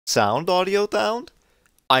audio sound?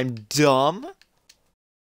 I'm dumb?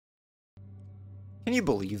 Can you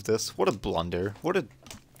believe this? What a blunder. What a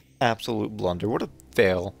absolute blunder. What a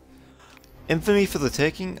fail. Infamy for the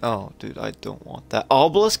taking? Oh, dude, I don't want that.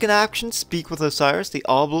 Obelisk in action? Speak with Osiris? The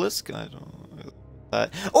obelisk? I don't know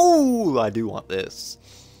that. Oh, I do want this.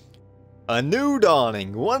 A new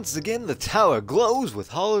dawning. Once again, the tower glows with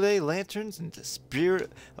holiday lanterns and the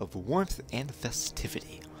spirit of warmth and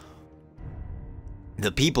festivity.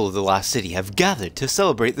 The people of the last city have gathered to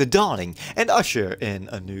celebrate the dawning and usher in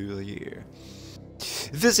a new year.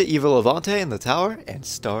 Visit Evil Levante in the tower and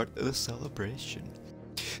start a celebration.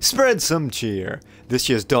 Spread some cheer. This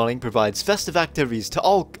year's dawning provides festive activities to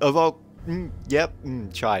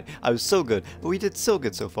tried. I was so good, but we did so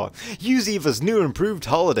good so far. Use Eva's new improved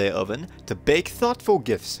holiday oven to bake thoughtful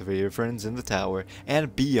gifts for your friends in the tower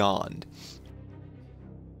and beyond.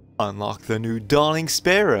 Unlock the new Dawning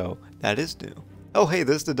Sparrow. That is new. Oh hey,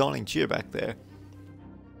 there's the Dawning Cheer back there.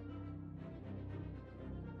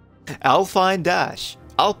 Alpine Dash.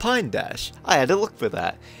 I had to look for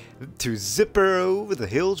that. To zipper over the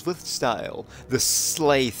hills with style, the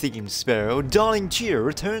sleigh-themed sparrow, Dawning Cheer,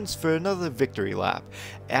 returns for another victory lap.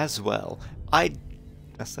 As well, I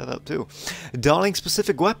messed that up too. Dawning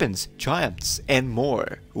specific weapons, triumphs, and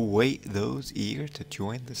more await those eager to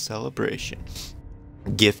join the celebration.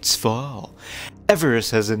 Gifts for all. Everest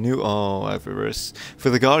has a new Everest for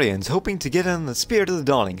the Guardians, hoping to get in the spirit of the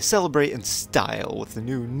dawning, celebrate in style with the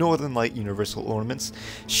new Northern Light Universal ornaments,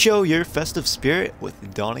 show your festive spirit with the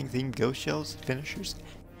dawning themed ghost shells, finishers,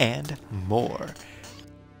 and more.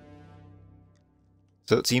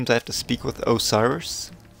 So it seems I have to speak with Osiris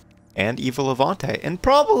and Evil Levante, and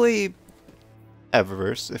probably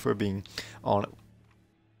Everest if we're being on it.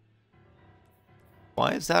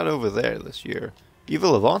 Why is that over there this year?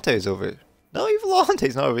 Evil Levante's over. No, Evil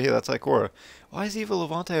Levante's not over here. That's Ikora. Why is Evil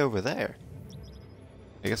Levante over there?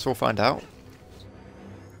 I guess we'll find out.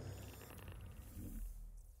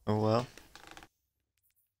 Oh well.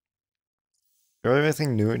 Do we have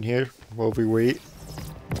anything new in here while we wait?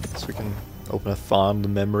 So we can open a fond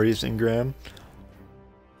memories engram.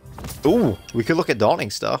 Ooh, we could look at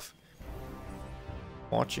dawning stuff.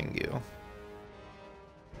 Watching you.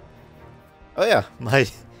 Oh yeah, my...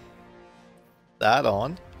 that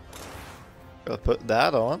on. Gotta put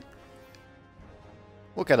that on.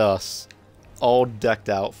 Look at us. All decked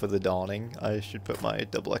out for the dawning. I should put my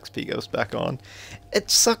double XP ghost back on.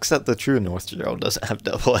 It sucks that the true North Show doesn't have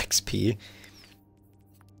double XP.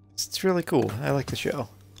 It's really cool. I like the show.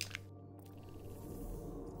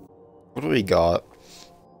 What do we got?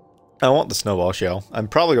 I want the snowball shell. I'm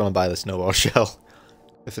probably going to buy the snowball shell.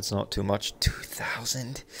 If it's not too much.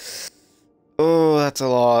 2,000. Oh, that's a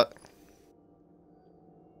lot.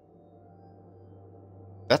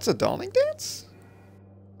 That's a dawning dance?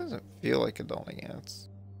 Doesn't feel like a dawning dance.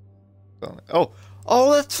 Oh,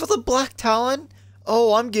 oh, that's for the Black Talon.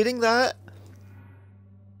 Oh, I'm getting that.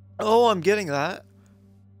 Oh, I'm getting that.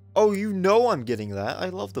 Oh, you know I'm getting that. I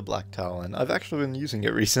love the Black Talon. I've actually been using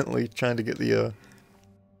it recently, trying to get the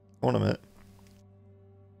ornament.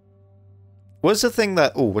 What's the thing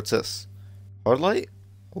that? Oh, what's this? Hard light?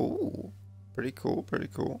 Oh, pretty cool. Pretty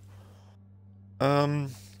cool.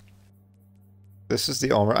 This is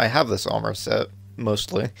the armor. I have this armor set,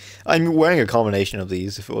 mostly. I'm wearing a combination of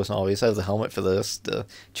these, if it wasn't obvious. I have the helmet for this, the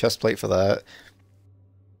chest plate for that.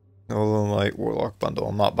 Northern Light Warlock bundle.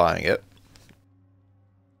 I'm not buying it.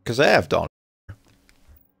 Because I have Dawn.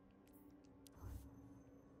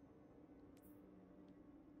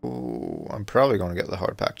 Ooh, I'm probably going to get the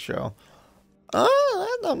hard packed shell.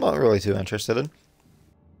 I'm not really too interested in.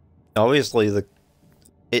 Obviously,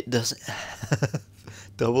 it doesn't...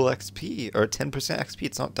 double XP, or 10% XP,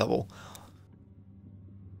 it's not double.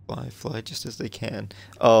 Fly just as they can.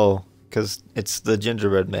 Oh, because it's the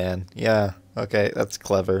gingerbread man. Yeah, okay, that's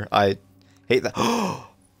clever. I hate that.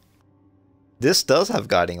 This does have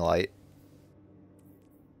guiding light.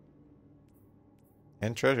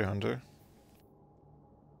 And treasure hunter.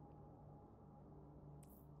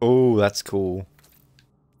 Oh, that's cool.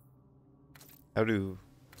 How do...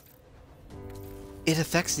 It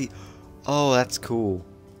affects the... Oh, that's cool.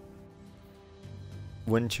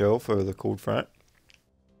 Wind chill for the cold front,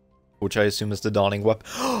 which I assume is the dawning weapon.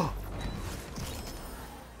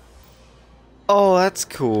 Oh, that's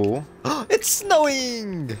cool. It's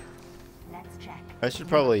snowing! Let's check. I should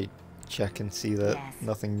probably check and see that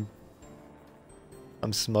nothing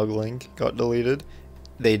I'm smuggling got deleted.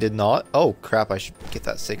 They did not. Oh crap, I should get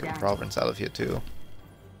that Sacred Province out of here too.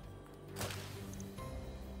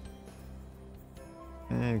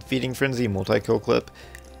 Feeding Frenzy multi-kill clip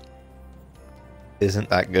isn't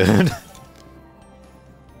that good.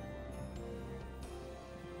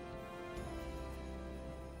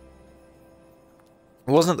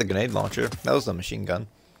 It wasn't the grenade launcher. That was the machine gun.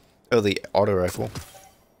 Oh, the auto rifle.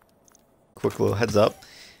 Quick little heads up.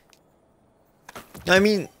 I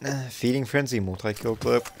mean, feeding frenzy multi-kill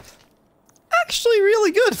clip. Actually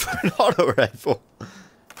really good for an auto rifle.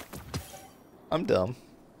 I'm dumb.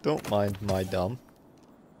 Don't mind my dumb.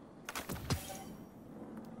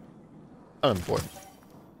 Unimportant.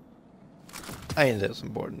 I mean, it is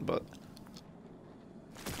important, but...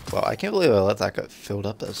 Wow, I can't believe I let that get filled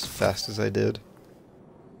up as fast as I did.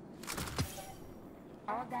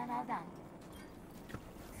 All done, all done.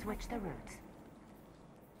 Switch the routes.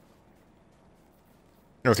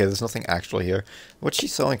 Okay, there's nothing actually here. What's she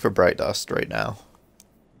selling for Bright Dust right now?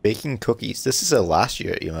 Baking cookies. This is a last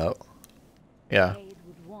year emote. Yeah. Aid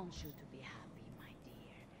would want you to be happy, my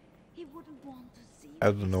dear. He wouldn't want to see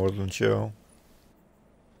At the Northern Show.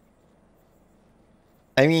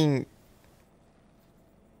 I mean,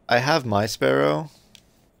 I have my Sparrow.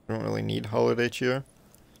 I don't really need holiday cheer.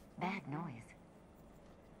 bad noise.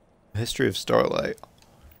 History of Starlight.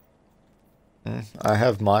 I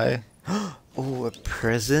have my... Oh, a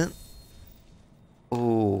present?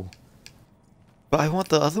 Oh. But I want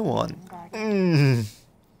the other one.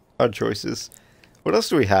 Hard choices. What else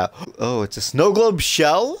do we have? Oh, it's a snow globe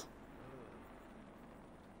shell?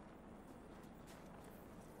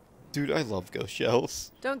 Dude, I love ghost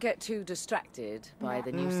shells. Don't get too distracted by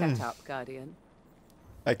the new setup, Guardian.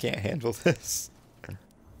 I can't handle this.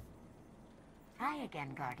 Hi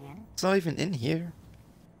again, Guardian. It's not even in here.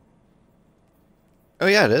 Oh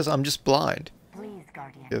yeah, it is. I'm just blind. Please,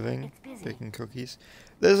 Guardian. Giving, It's busy. baking cookies.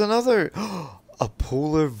 There's another. A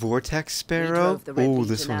polar vortex sparrow. Oh,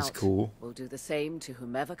 this one's cool. We'll do the same to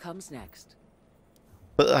whomever comes next.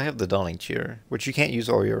 But I have the Dawning cheer, which you can't use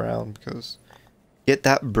all year round because get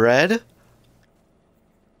that bread.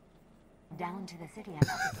 Down to the city and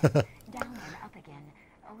up again. Down and up again.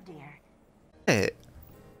 Oh dear. Hey.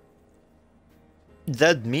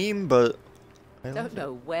 That meme, but I Don't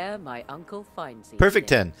know where my uncle finds these Perfect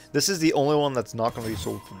things. 10. This is the only one that's not going to be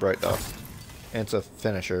sold for Bright Dust. And it's a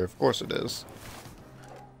finisher. Of course it is.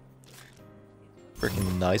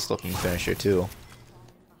 Freaking nice looking finisher too.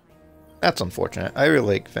 That's unfortunate. I really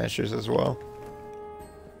like finishers as well.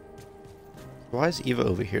 Why is Eva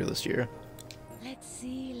over here this year? Let's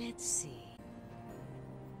see, let's see.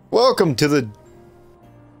 Welcome to the...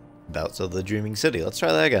 Bouts of the Dreaming City. Let's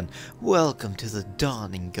try that again. Welcome to the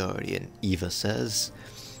Dawning Guardian, Eva says.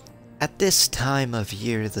 At this time of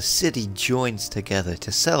year, the city joins together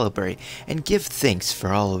to celebrate and give thanks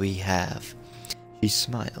for all we have. She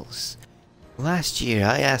smiles. Last year,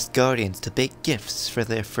 I asked Guardians to bake gifts for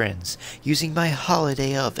their friends using my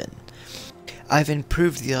holiday oven. I've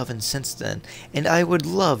improved the oven since then, and I would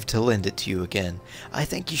love to lend it to you again. I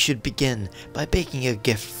think you should begin by baking a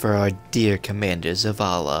gift for our dear Commander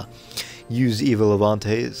Zavala. Use Eva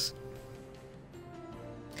Levante's.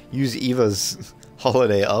 Use Eva's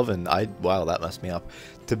holiday oven. Wow, that messed me up.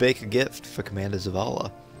 To bake a gift for Commander Zavala.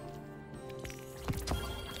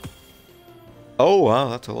 Oh wow,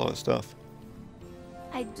 that's a lot of stuff.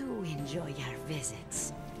 I do enjoy your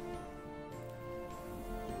visits.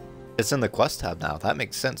 It's in the quest tab now. That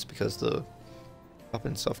makes sense because the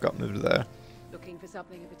weapon stuff got moved there. Looking for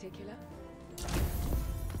something in particular?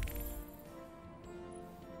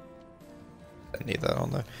 I need that on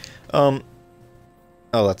there.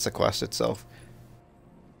 Oh, that's the quest itself.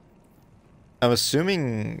 I'm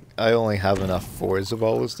assuming I only have enough for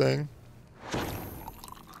Zavala's thing.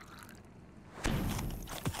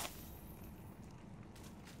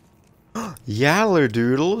 Yaller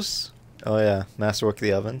doodles. Oh yeah, Masterwork of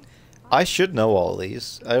the Oven. I should know all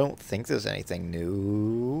these. I don't think there's anything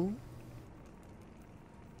new.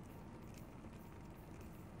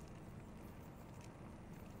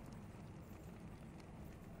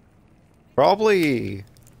 Probably...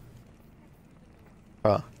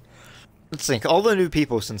 Huh. Let's think. All the new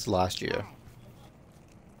people since last year.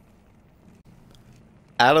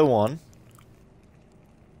 Ada 1.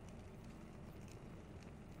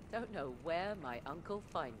 Don't know where my uncle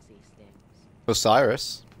finds these things.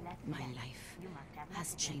 Osiris. My life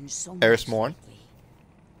has changed so Eris much Morn. lately.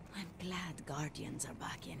 I'm glad Guardians are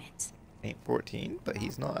back in it. Ain't 14, but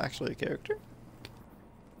he's not actually a character.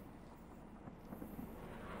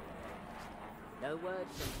 No word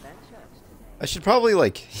from Fenchurch today. I should probably,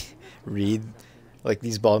 like, read, like,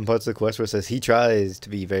 these bottom parts of the quest where it says he tries to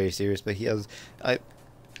be very serious, but he has... I'll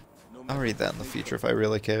read that in the future if I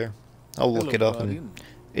really care. I'll look it up in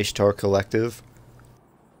Ishtar Collective.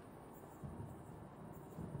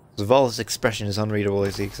 Zavala's expression is unreadable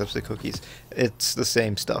as he accepts the cookies. It's the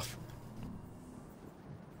same stuff.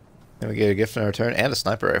 And we get a gift in return and a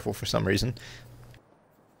sniper rifle for some reason.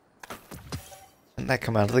 Didn't that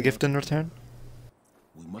come out of the gift in return?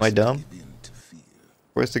 We Am I dumb? give in to fear.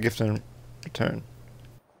 Where's the gift in return?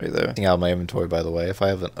 Right there. Out of my inventory, by the way, if I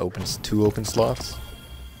have two open slots.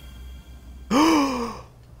 An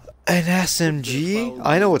SMG?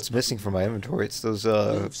 I know what's missing from my inventory. It's those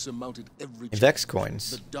Vex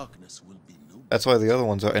coins. That's why the other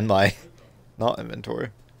ones are in my not inventory.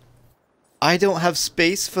 I don't have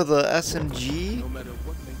space for the SMG.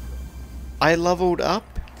 I leveled up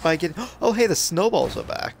by getting. Oh, hey, the snowballs are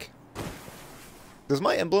back. Does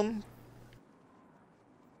my emblem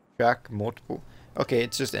track multiple? Okay,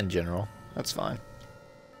 it's just in general. That's fine.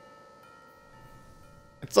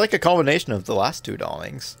 It's like a combination of the last two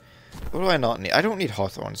Dawnings. What do I not need? I don't need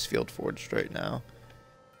Hawthorne's Field Forged right now.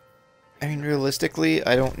 I mean, realistically,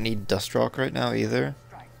 I don't need Dustrock right now either.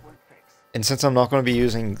 And since I'm not going to be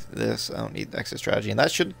using this, I don't need extra strategy. And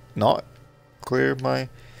that should not clear my...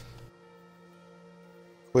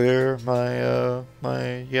 yeah.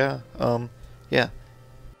 Yeah.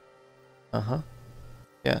 Uh-huh.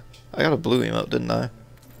 Yeah. I got a blue emote, didn't I?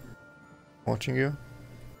 Watching you?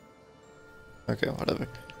 Okay, whatever.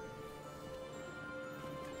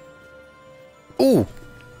 Ooh!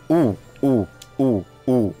 Ooh! Ooh! Ooh!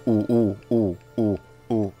 Ooh! Ooh! Ooh! Ooh! Ooh!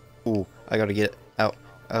 Ooh! Ooh! I gotta get it out.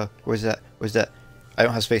 Where's that? Where's that? I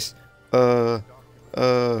don't have space. What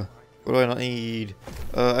do I not need?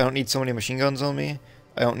 I don't need so many machine guns on me.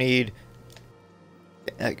 I don't need...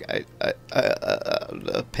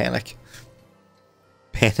 panic.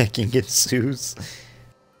 Panicking ensues.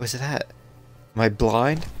 Where's it at? Am I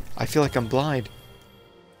blind? I feel like I'm blind.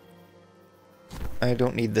 I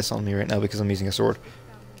don't need this on me right now because I'm using a sword.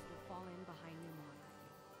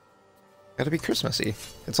 Gotta be Christmassy.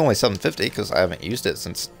 It's only 750 because I haven't used it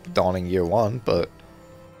since Dawning Year 1, but...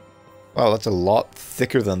 Wow, that's a lot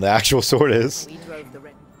thicker than the actual sword is.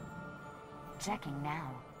 Checking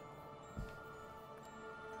now.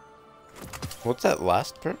 What's that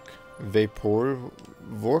last perk?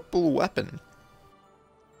 Vorpal Weapon.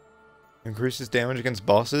 Increases damage against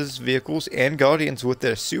bosses, vehicles, and guardians with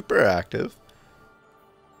their super active.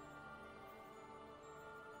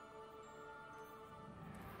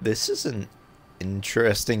 This is an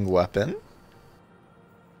interesting weapon.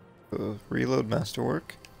 Reload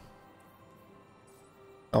Masterwork.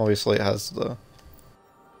 Obviously it has the...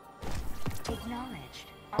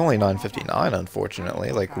 Only 959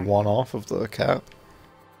 unfortunately, like one off of the cap.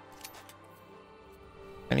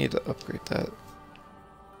 I need to upgrade that.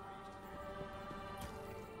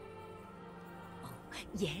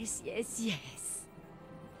 Yes, yes, yes.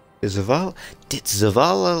 Did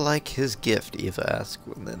Zavala like his gift? Eva asks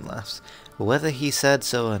and then laughs. Whether he said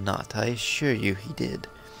so or not, I assure you he did.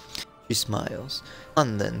 She smiles.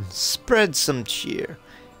 On then, spread some cheer.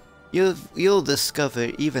 You'll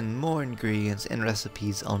discover even more ingredients and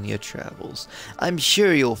recipes on your travels. I'm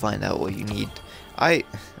sure you'll find out what you need. I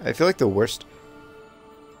feel like the worst...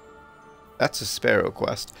 That's a Sparrow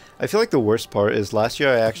quest. I feel like the worst part is last year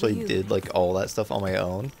I actually did like all that stuff on my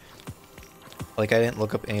own. Like I didn't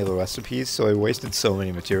look up any of the recipes, so I wasted so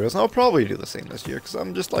many materials. And I'll probably do the same this year because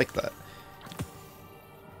I'm just like that.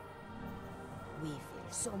 We feel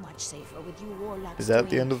so much safer with you warlocks. Is that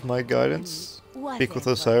the end of my guidance? Speak with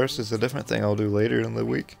Osiris is a different thing I'll do later in the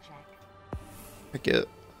week. I get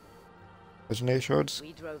legendary shards.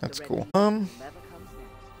 That's cool.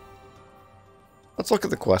 Let's look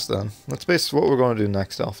at the quest then. Let's base what we're going to do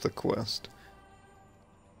next off the quest.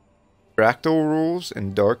 Fractal rules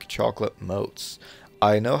and dark chocolate motes.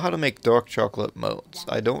 I know how to make dark chocolate motes.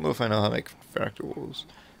 I don't know if I know how to make fractal rules.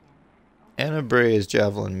 Anna Bray's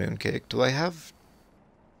javelin mooncake. Do I have...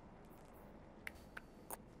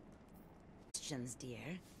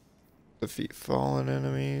 Dear. Defeat fallen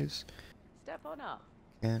enemies. Step on up.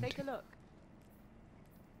 And Take a look.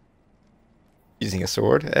 using a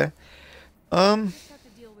sword, eh? Have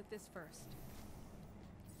to deal with this first.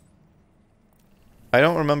 I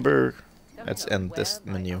don't remember. It's in this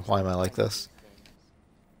menu. Why am I like this?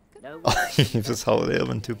 Use this holiday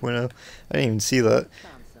oven 2.0. I didn't even see that.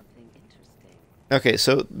 Okay,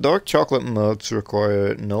 so dark chocolate motes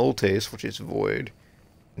require null taste, which is void,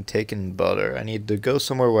 and taken butter. I need to go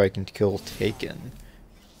somewhere where I can kill taken.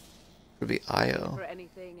 Could be Io.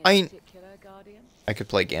 I could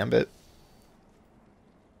play Gambit.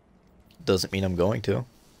 Doesn't mean I'm going to.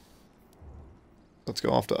 Let's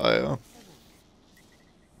go off to Io.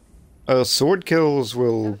 Sword kills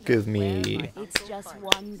will give me... It's just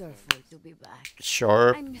wonderful to be back.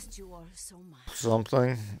 Sharp. I missed you all so much.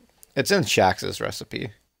 Something. It's in Shax's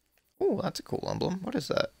recipe. Oh, that's a cool emblem. What is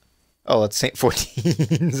that? Oh, that's Saint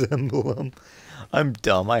 14's emblem. I'm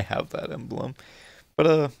dumb. I have that emblem.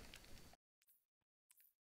 But,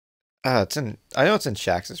 It's in. I know it's in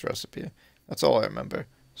Shax's recipe. That's all I remember.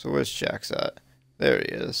 So where's Shax at? There he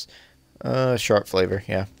is. Sharp flavor.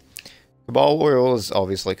 Yeah. Cabal oil is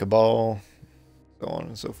obviously Cabal. So on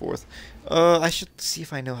and so forth. I should see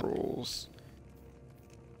if I know how rules.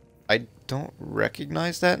 I don't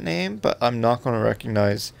recognize that name, but I'm not going to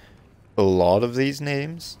recognize a lot of these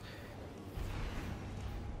names.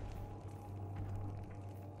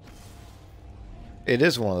 It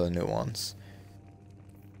is one of the new ones.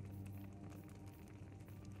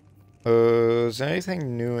 Is there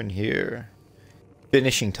anything new in here?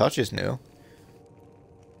 Finishing touch is new.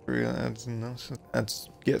 Let's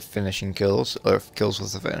get finishing kills, or kills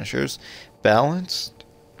with the finishers. Balanced,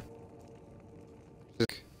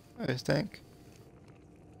 I think.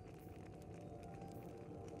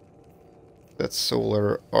 That's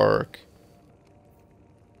solar arc.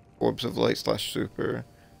 Orbs of light / super.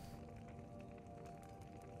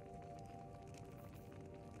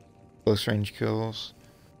 Close range kills.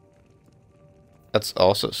 That's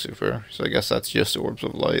also super, so I guess that's just orbs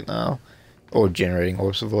of light now. Or generating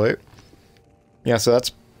orbs of light. Yeah, so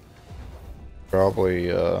that's probably,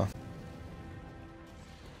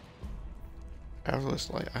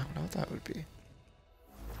 Catalyst light, I don't know what that would be.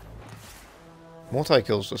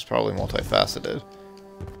 Multi-kills was probably multifaceted.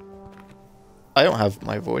 I don't have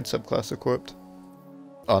my Void subclass equipped.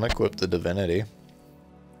 Unequip the Divinity.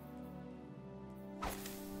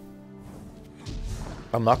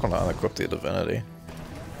 I'm not going to unequip the Divinity.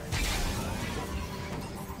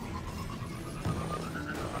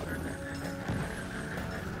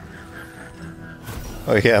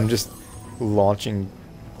 Oh yeah, I'm just launching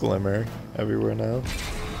Glimmer everywhere now.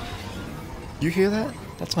 You hear that?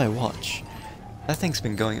 That's my watch. That thing's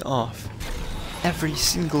been going off every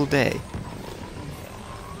single day.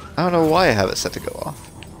 I don't know why I have it set to go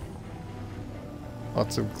off.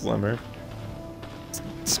 Lots of Glimmer. It's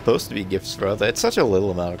supposed to be gifts for other. It's such a little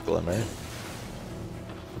amount of Glimmer.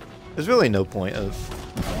 There's really no point in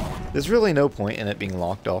it being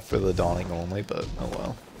locked off for the Dawning only, but oh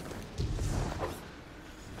well.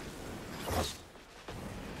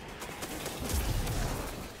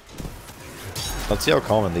 Let's see how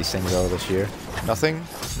common these things are this year. Nothing,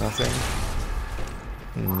 nothing,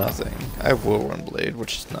 nothing. I have Whirlwind Blade,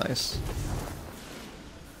 which is nice.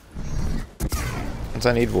 Since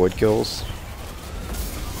I need void kills.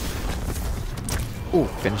 Ooh,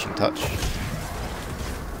 finishing touch.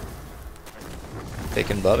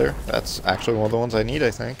 Bacon butter. That's actually one of the ones I need,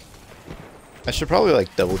 I think. I should probably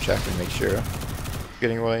like double check and make sure I'm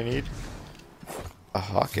getting what I need. A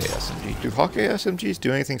Hawk SMG. Do Hawk SMGs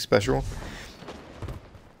do anything special?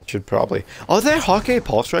 Should probably. Are there Hawk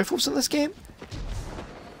pulse rifles in this game?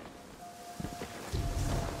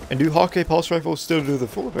 And do Hawk pulse rifles still do the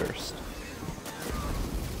full burst?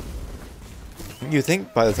 You'd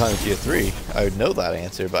think by the time it's year 3, I would know that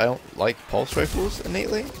answer, but I don't like pulse rifles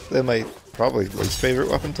innately. They're my probably least favorite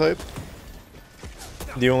weapon type.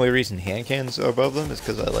 The only reason hand cannons are above them is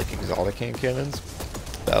because I like exotic hand cannons.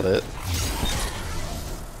 About it.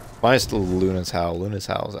 Minus the Luna's Howl. Luna's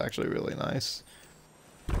Howl is actually really nice.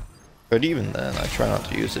 But even then, I try not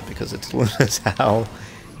to use it because it's Luna's Howl,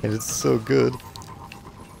 and it's so good.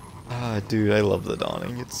 Ah, dude, I love the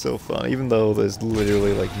Dawning. It's so fun, even though there's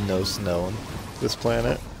literally like no snow on this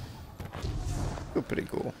planet. Still pretty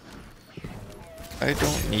cool. I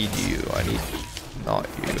don't need you. I need not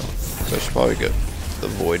you. So I should probably get the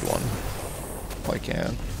Void one if I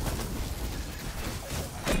can.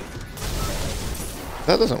 If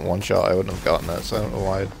that doesn't one-shot, I wouldn't have gotten that, so I don't know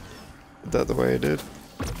why I did that the way I did.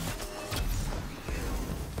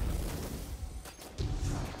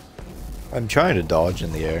 I'm trying to dodge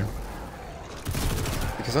in the air.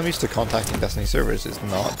 Because I'm used to contacting Destiny servers is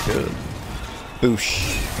not good.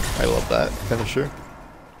 Boosh. I love that finisher.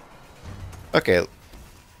 Okay.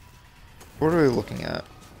 What are we looking at?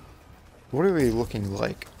 What are we looking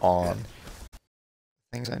like on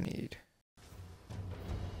things I need?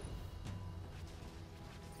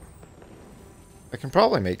 I can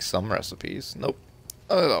probably make some recipes. Nope.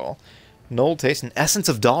 Not at all. Null taste and essence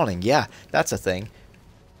of Dawning. Yeah, that's a thing.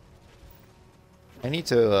 I need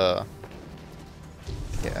to,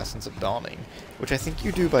 get Essence of Dawning, which I think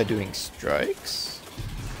you do by doing strikes?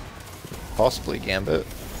 Possibly Gambit.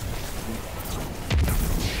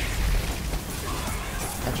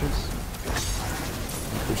 Patches?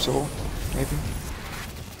 Crucible, maybe?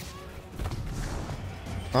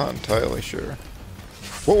 Not entirely sure.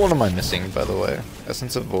 What one am I missing, by the way?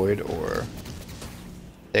 Essence of Void or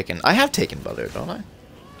Taken? I have Taken Butter, don't I? I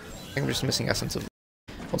think I'm just missing Essence of.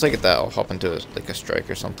 Once I get that, I'll hop into like a strike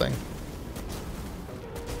or something.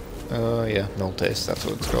 Yeah, Null Taste, that's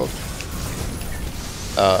what it's called.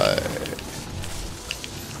 I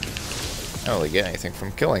don't really get anything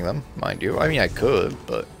from killing them, mind you. I mean, I could,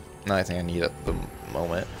 but not anything I need at the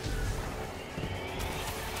moment.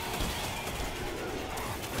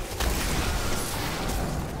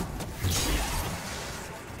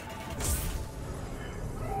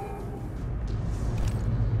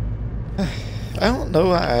 I don't know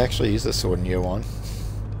I actually used this sword in year 1.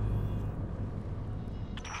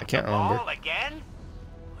 I can't remember. Again?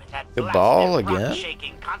 With that The ball blasted, again?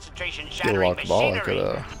 rock-shaking, Get a concentration-shattering locked ball, I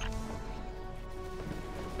machinery. could,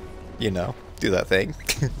 you know, do that thing.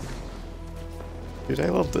 Dude, I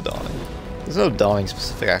love the Dawning. There's no Dawning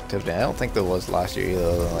specific activity. I don't think there was last year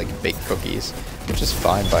either, than like baked cookies, which is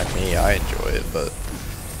fine by me. I enjoy it, but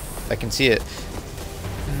I can see it.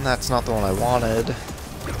 That's not the one I wanted.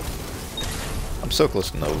 I'm so close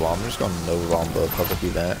to Nova Bomb. I'm just going to Nova Bomb the public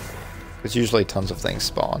event. Because usually tons of things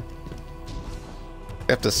spawn.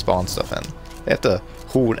 They have to spawn stuff in. They have to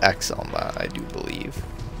hold X on that, I do believe.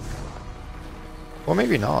 Or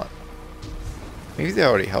maybe not. Maybe they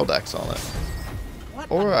already held X on it.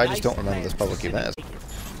 Or I just don't remember this public event.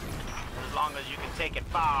 As long as you can take it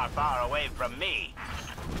far, far away from me.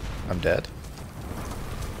 I'm dead.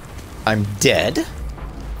 I'm dead?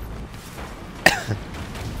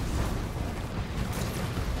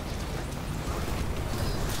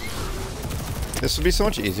 This would be so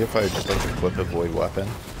much easier if I just like equip a void weapon.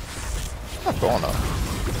 I'm not gonna.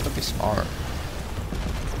 That'd be smart.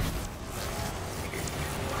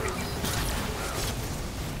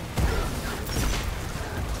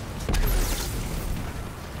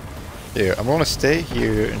 Here, I'm gonna stay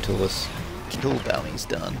here until this kill bounty's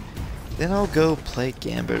done. Then I'll go play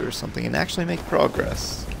Gambit or something and actually make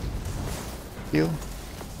progress. Feel?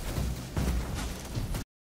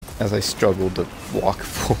 As I struggle to walk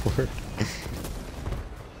forward.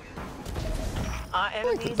 Our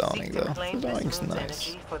like the enemies Dawning, seek though. to claim The this Dawning's moon's nice.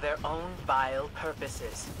 energy for their own vile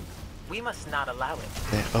purposes. We must not allow it.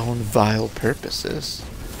 Their own vile purposes.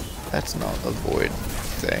 That's not a void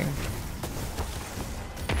thing.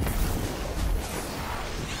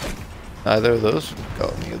 Neither of those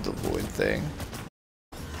got me the void thing.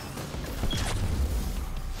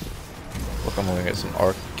 Look, I'm gonna get some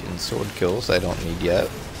arc and sword kills I don't need yet.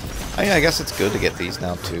 I mean, I guess it's good to get these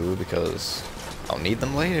now too, because I'll need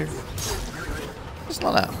them later. Just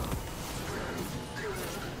not now.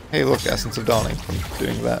 Hey look, Essence of Dawning from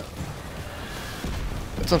doing that.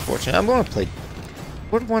 It's unfortunate. I'm gonna play...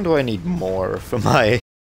 What one do I need more for my